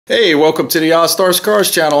Hey, welcome to the Ozzstar's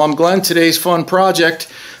Cars channel. I'm Glenn. Today's fun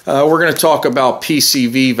project, we're going to talk about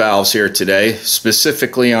PCV valves here today,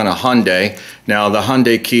 specifically on a Hyundai. Now the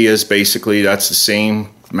Hyundai Kia is basically, that's the same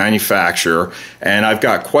manufacturer, and I've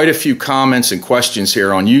got quite a few comments and questions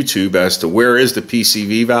here on YouTube as to where is the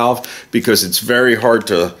PCV valve, because it's very hard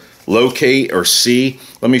to locate or see.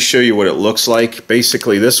 Let me show you what it looks like.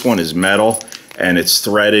 Basically this one is metal and it's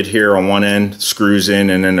threaded here on one end, screws in,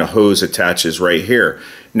 and then the hose attaches right here.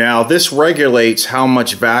 Now this regulates how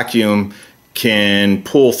much vacuum can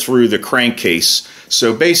pull through the crankcase.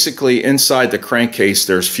 So basically inside the crankcase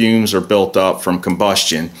there's fumes are built up from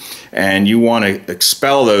combustion, and you want to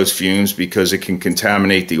expel those fumes because it can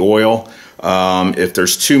contaminate the oil. If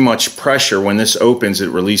there's too much pressure, when this opens it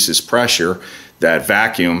releases pressure, that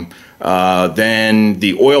vacuum, then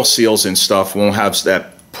the oil seals and stuff won't have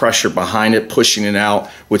that pressure behind it pushing it out,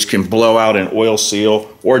 which can blow out an oil seal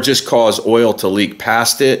or just cause oil to leak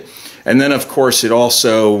past it. And then of course it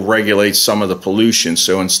also regulates some of the pollution.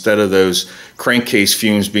 So instead of those crankcase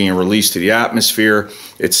fumes being released to the atmosphere,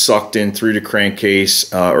 it's sucked in through the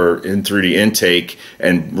crankcase or in through the intake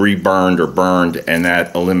and reburned or burned, and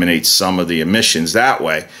that eliminates some of the emissions that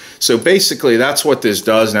way. So basically that's what this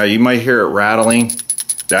does. Now you might hear it rattling.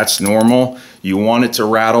 That's normal. You want it to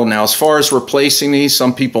rattle. Now as far as replacing these,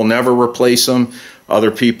 some people never replace them.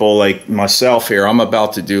 Other people like myself here, I'm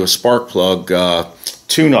about to do a spark plug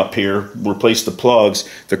tune-up here, replace the plugs.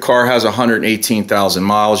 The car has 118,000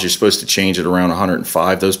 miles. You're supposed to change it around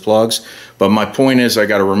 105, those plugs. But my point is I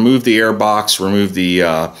got to remove the air box, remove the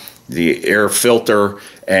air filter,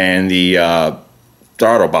 and the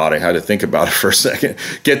throttle body. I had to think about it for a second.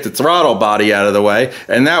 Get the throttle body out of the way,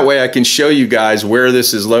 and that way I can show you guys where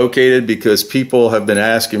this is located, because people have been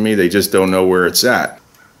asking me, they just don't know where it's at.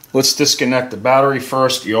 Let's disconnect the battery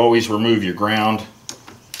first. You always remove your ground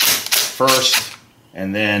first,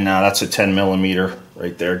 and then that's a 10mm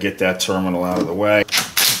right there. Get that terminal out of the way.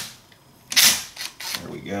 There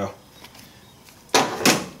we go.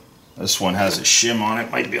 This one has a shim on it.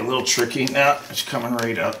 Might be a little tricky. Now it's coming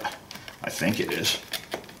right up. I think it is.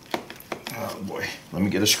 Oh boy, let me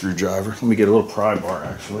get a screwdriver. Let me get a little pry bar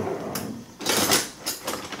actually.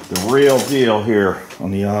 The real deal here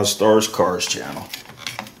on the Ozzstar's Cars channel.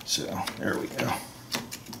 So there we go.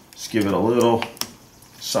 Let's give it a little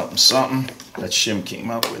something something. That shim came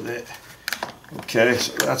up with it. Okay,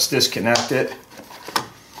 so that's disconnected.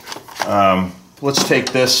 Let's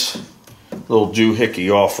take this little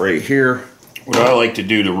doohickey off right here. What I like to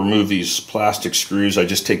do to remove these plastic screws, I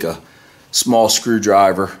just take a small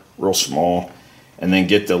screwdriver, real small, and then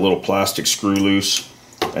get the little plastic screw loose,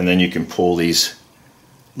 and then you can pull these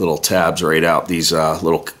little tabs right out. These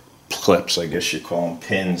little clips, I guess you call them,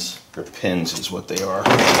 pins, or pins is what they are.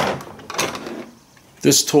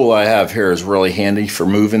 This tool I have here is really handy for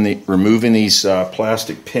removing these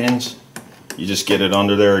plastic pins. You just get it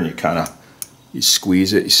under there and you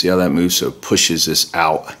squeeze it. You see how that moves? So it pushes this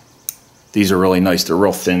out. These are really nice. They're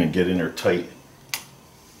real thin and get in there tight.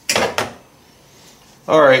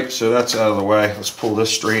 Alright, so that's out of the way. Let's pull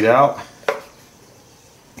this straight out.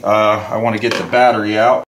 I want to get the battery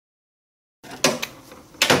out.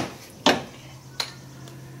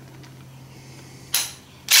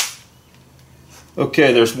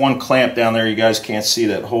 Okay, there's one clamp down there you guys can't see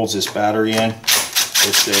that holds this battery in.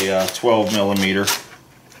 It's a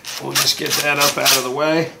 12mm. We'll just get that up out of the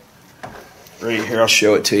way. Right here, I'll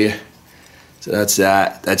show it to you. So that's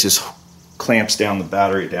that. That just clamps down the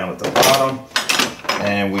battery down at the bottom.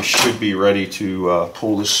 And we should be ready to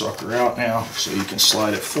pull this sucker out now, so you can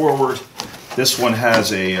slide it forward. This one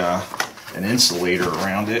has an insulator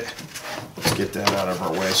around it. Let's get that out of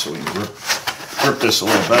our way so we can grip this a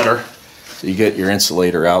little better. So you get your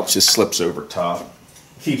insulator out, it just slips over top.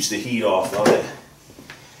 Keeps the heat off of it.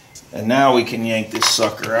 And now we can yank this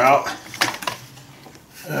sucker out.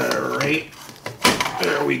 Alright,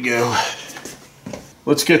 there we go.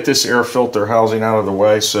 Let's get this air filter housing out of the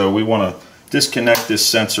way. So we want to disconnect this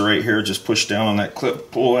sensor right here. Just push down on that clip,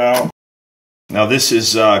 pull out. Now this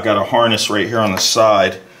is got a harness right here on the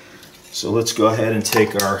side. So let's go ahead and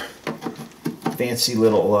take our fancy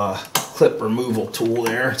little clip removal tool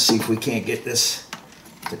there and see if we can't get this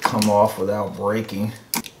to come off without breaking.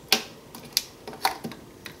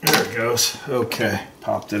 There it goes. Okay,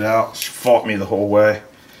 popped it out. She fought me the whole way.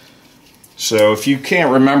 So if you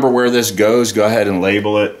can't remember where this goes, go ahead and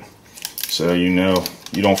label it so you know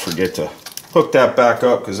you don't forget to hook that back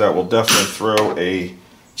up, because that will definitely throw a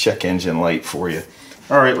check engine light for you.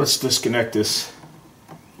 Alright, let's disconnect this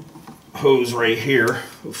hose right here.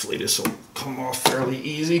 Hopefully this will come off fairly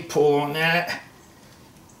easy. Pull on that.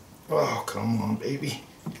 Oh, come on, baby.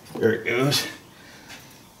 There it goes.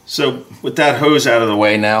 So with that hose out of the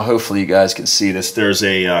way now, hopefully you guys can see this. There's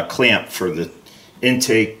a clamp for the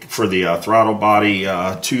intake for the throttle body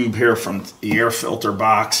tube here from the air filter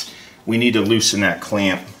box. We need to loosen that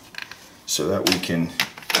clamp so that we can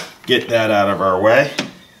get that out of our way.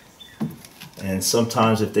 And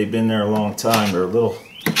sometimes if they've been there a long time, they're a little,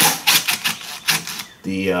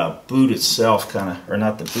 the boot itself kind of, or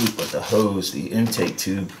not the boot, but the hose, the intake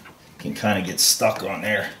tube can kind of get stuck on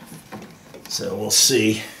there. So we'll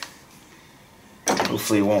see.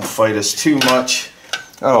 Hopefully it won't fight us too much.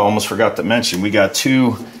 Oh, almost forgot to mention, we got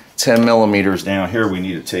two 10 millimeters down here we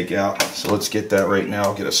need to take out. So let's get that right now.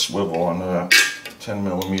 I'll get a swivel on that 10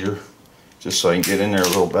 millimeter just so I can get in there a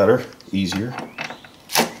little better, easier.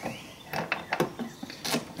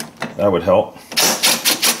 That would help.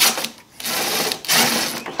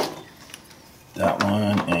 That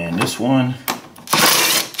one and this one.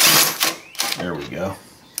 There we go.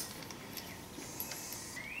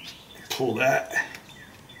 Pull that.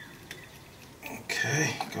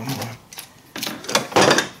 Okay, come on.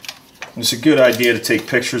 It's a good idea to take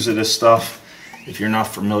pictures of this stuff if you're not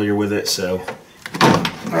familiar with it, so.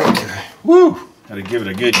 Okay, woo! Had to give it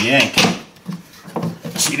a good yank.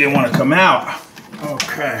 She didn't want to come out.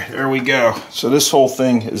 Okay, there we go. So this whole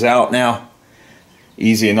thing is out now.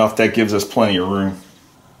 Easy enough, that gives us plenty of room.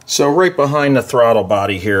 So right behind the throttle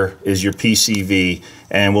body here is your PCV,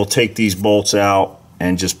 and we'll take these bolts out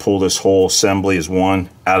and just pull this whole assembly as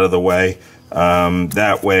one out of the way.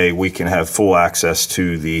 That way we can have full access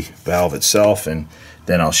to the valve itself, and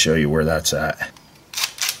then I'll show you where that's at.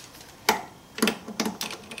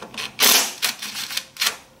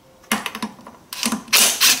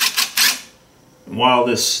 While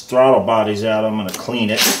this throttle body's out, I'm going to clean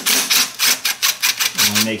it.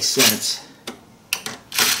 It makes sense.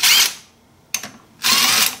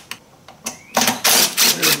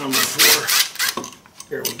 There's number 4.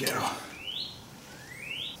 There we go.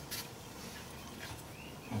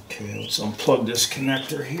 Okay, let's unplug this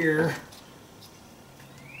connector here.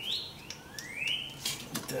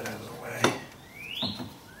 Get that out of the way.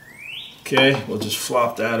 Okay, we'll just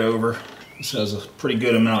flop that over. This has a pretty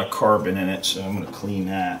good amount of carbon in it, so I'm going to clean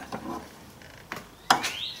that.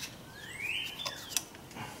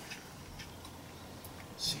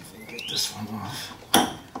 See if we can get this one off.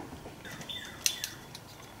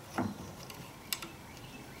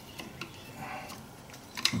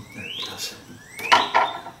 There it goes.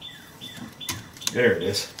 There it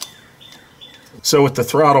is. So with the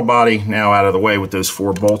throttle body now out of the way with those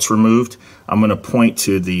 4 bolts removed, I'm going to point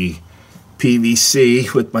to the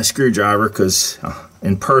PVC with my screwdriver because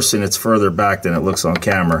in person it's further back than it looks on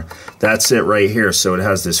camera. That's it right here. So it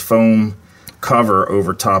has this foam cover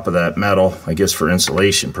over top of that metal, I guess for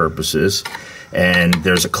insulation purposes. And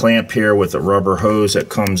there's a clamp here with a rubber hose that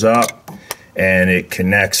comes up, and it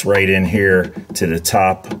connects right in here to the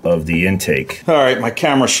top of the intake. All right, my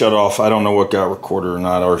camera shut off. I don't know what got recorded or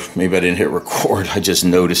not, or maybe I didn't hit record. I just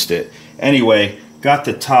noticed it. Anyway, got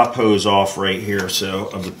the top hose off right here, so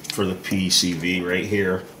for the PCV right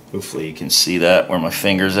here. Hopefully you can see that where my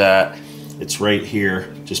finger's at. It's right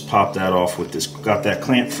here. Just pop that off with this. Got that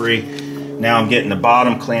clamp free. Now I'm getting the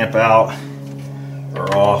bottom clamp out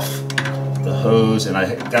or off the hose, and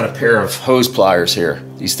I got a pair of hose pliers here.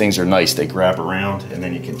 These things are nice. They grab around, and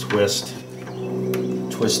then you can twist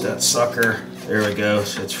that sucker. There we go.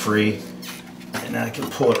 So it's free, and I can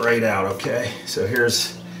pull it right out. Okay. So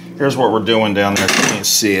here's what we're doing down there. You can't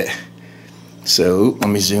see it. So let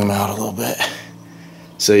me zoom out a little bit.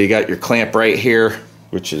 So you got your clamp right here,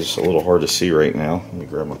 which is a little hard to see right now. Let me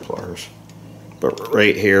grab my pliers. But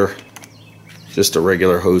right here, just a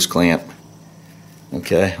regular hose clamp.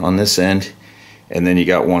 Okay, on this end. And then you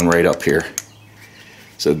got one right up here.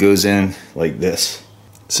 So it goes in like this.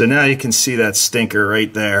 So now you can see that stinker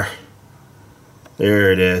right there.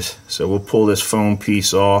 There it is. So we'll pull this foam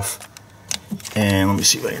piece off. And let me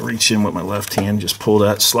see if I can reach in with my left hand. Just pull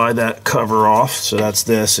that, slide that cover off. So that's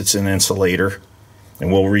this. It's an insulator.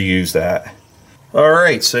 And we'll reuse that.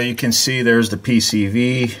 Alright, so you can see there's the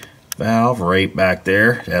PCV valve right back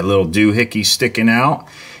there. That little doohickey sticking out.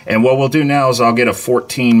 And what we'll do now is I'll get a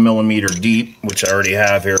 14 millimeter deep, which I already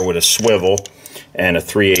have here with a swivel and a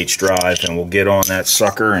 3/8 drive, and we'll get on that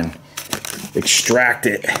sucker and extract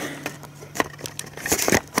it.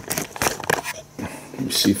 Let me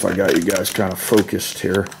see if I got you guys kind of focused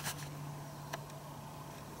here.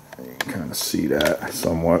 You can kind of see that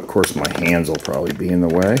somewhat. Of course, my hands will probably be in the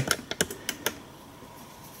way.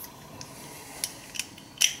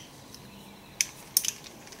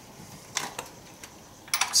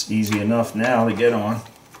 It's easy enough now to get on.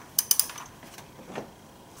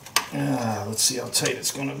 Let's see how tight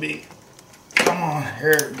it's going to be. Come come on,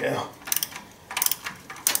 here we go.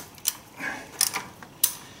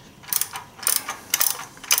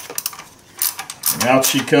 And out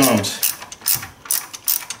she comes.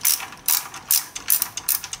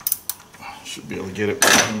 Should be able to get it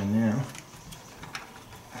back in now.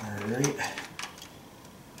 Alright.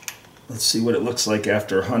 Let's see what it looks like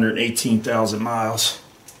after 118,000 miles.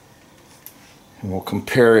 And we'll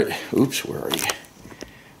compare it. Oops, where are you?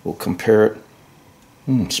 We'll compare it.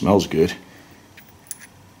 Smells good.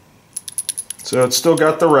 So it's still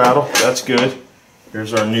got the rattle. That's good.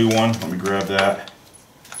 Here's our new one. Let me grab that.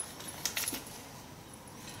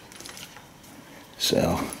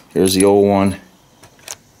 So here's the old one.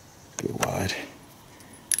 Go wide.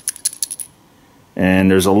 And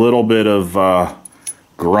there's a little bit of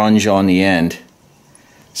grunge on the end.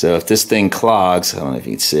 So if this thing clogs, I don't know if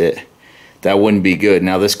you can see it, that wouldn't be good.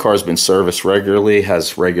 Now this car's been serviced regularly,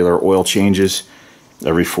 has regular oil changes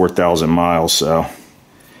every 4,000 miles, so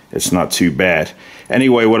it's not too bad.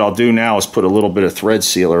 Anyway, what I'll do now is put a little bit of thread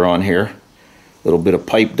sealer on here, a little bit of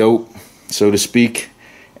pipe dope, so to speak,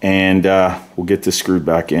 and we'll get this screwed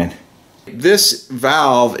back in. This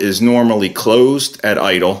valve is normally closed at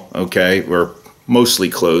idle, okay, or mostly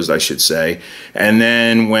closed, I should say. And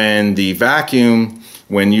then when the vacuum,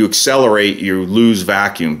 when you accelerate, you lose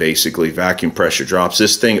vacuum, basically. Vacuum pressure drops.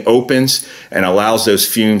 This thing opens and allows those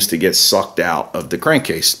fumes to get sucked out of the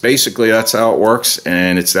crankcase. Basically, that's how it works,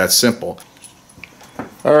 and it's that simple.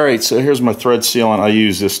 All right, so here's my thread sealant. I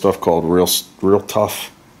use this stuff called Real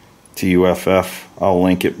Tough, TUFF. I'll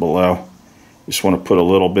link it below. Just want to put a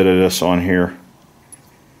little bit of this on here.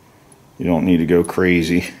 You don't need to go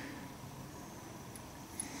crazy.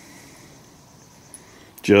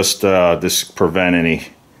 Just this prevent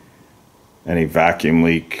any vacuum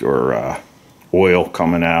leak or oil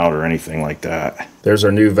coming out or anything like that. There's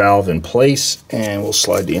our new valve in place, and we'll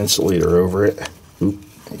slide the insulator over it. Oop,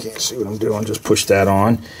 you can't see what I'm doing. Just push that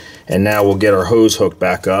on, and now we'll get our hose hook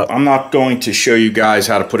back up. I'm not going to show you guys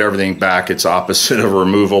how to put everything back. It's opposite of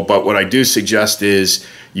removal, but what I do suggest is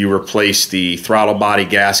you replace the throttle body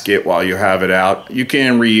gasket while you have it out. You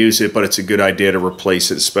can reuse it, but it's a good idea to replace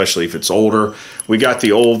it, especially if it's older. We got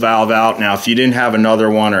the old valve out. Now, if you didn't have another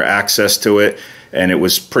one or access to it and it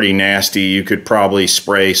was pretty nasty, you could probably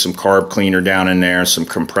spray some carb cleaner down in there, some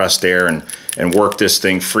compressed air, and work this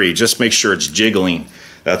thing free. Just make sure it's jiggling.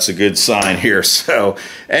 That's a good sign here. So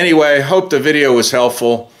anyway, hope the video was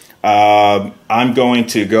helpful. I'm going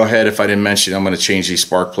to go ahead, if I didn't mention, I'm going to change these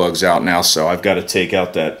spark plugs out now. So I've got to take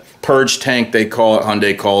out that purge tank, they call it.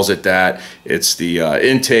 Hyundai calls it that. It's the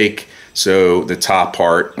intake. So the top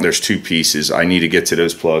part, there's two pieces. I need to get to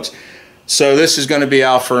those plugs. So this is going to be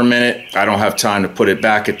out for a minute. I don't have time to put it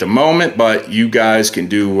back at the moment, but you guys can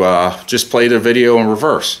do, just play the video in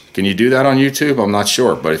reverse. Can you do that on YouTube? I'm not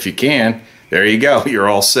sure, but if you can, there you go. You're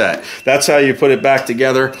all set. That's how you put it back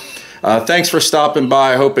together. Thanks for stopping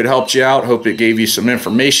by. I hope it helped you out. Hope it gave you some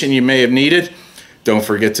information you may have needed. Don't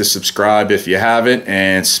forget to subscribe if you haven't,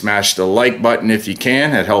 and smash the like button if you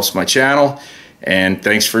can. It helps my channel. And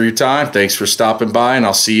thanks for your time. Thanks for stopping by, and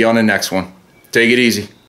I'll see you on the next one. Take it easy.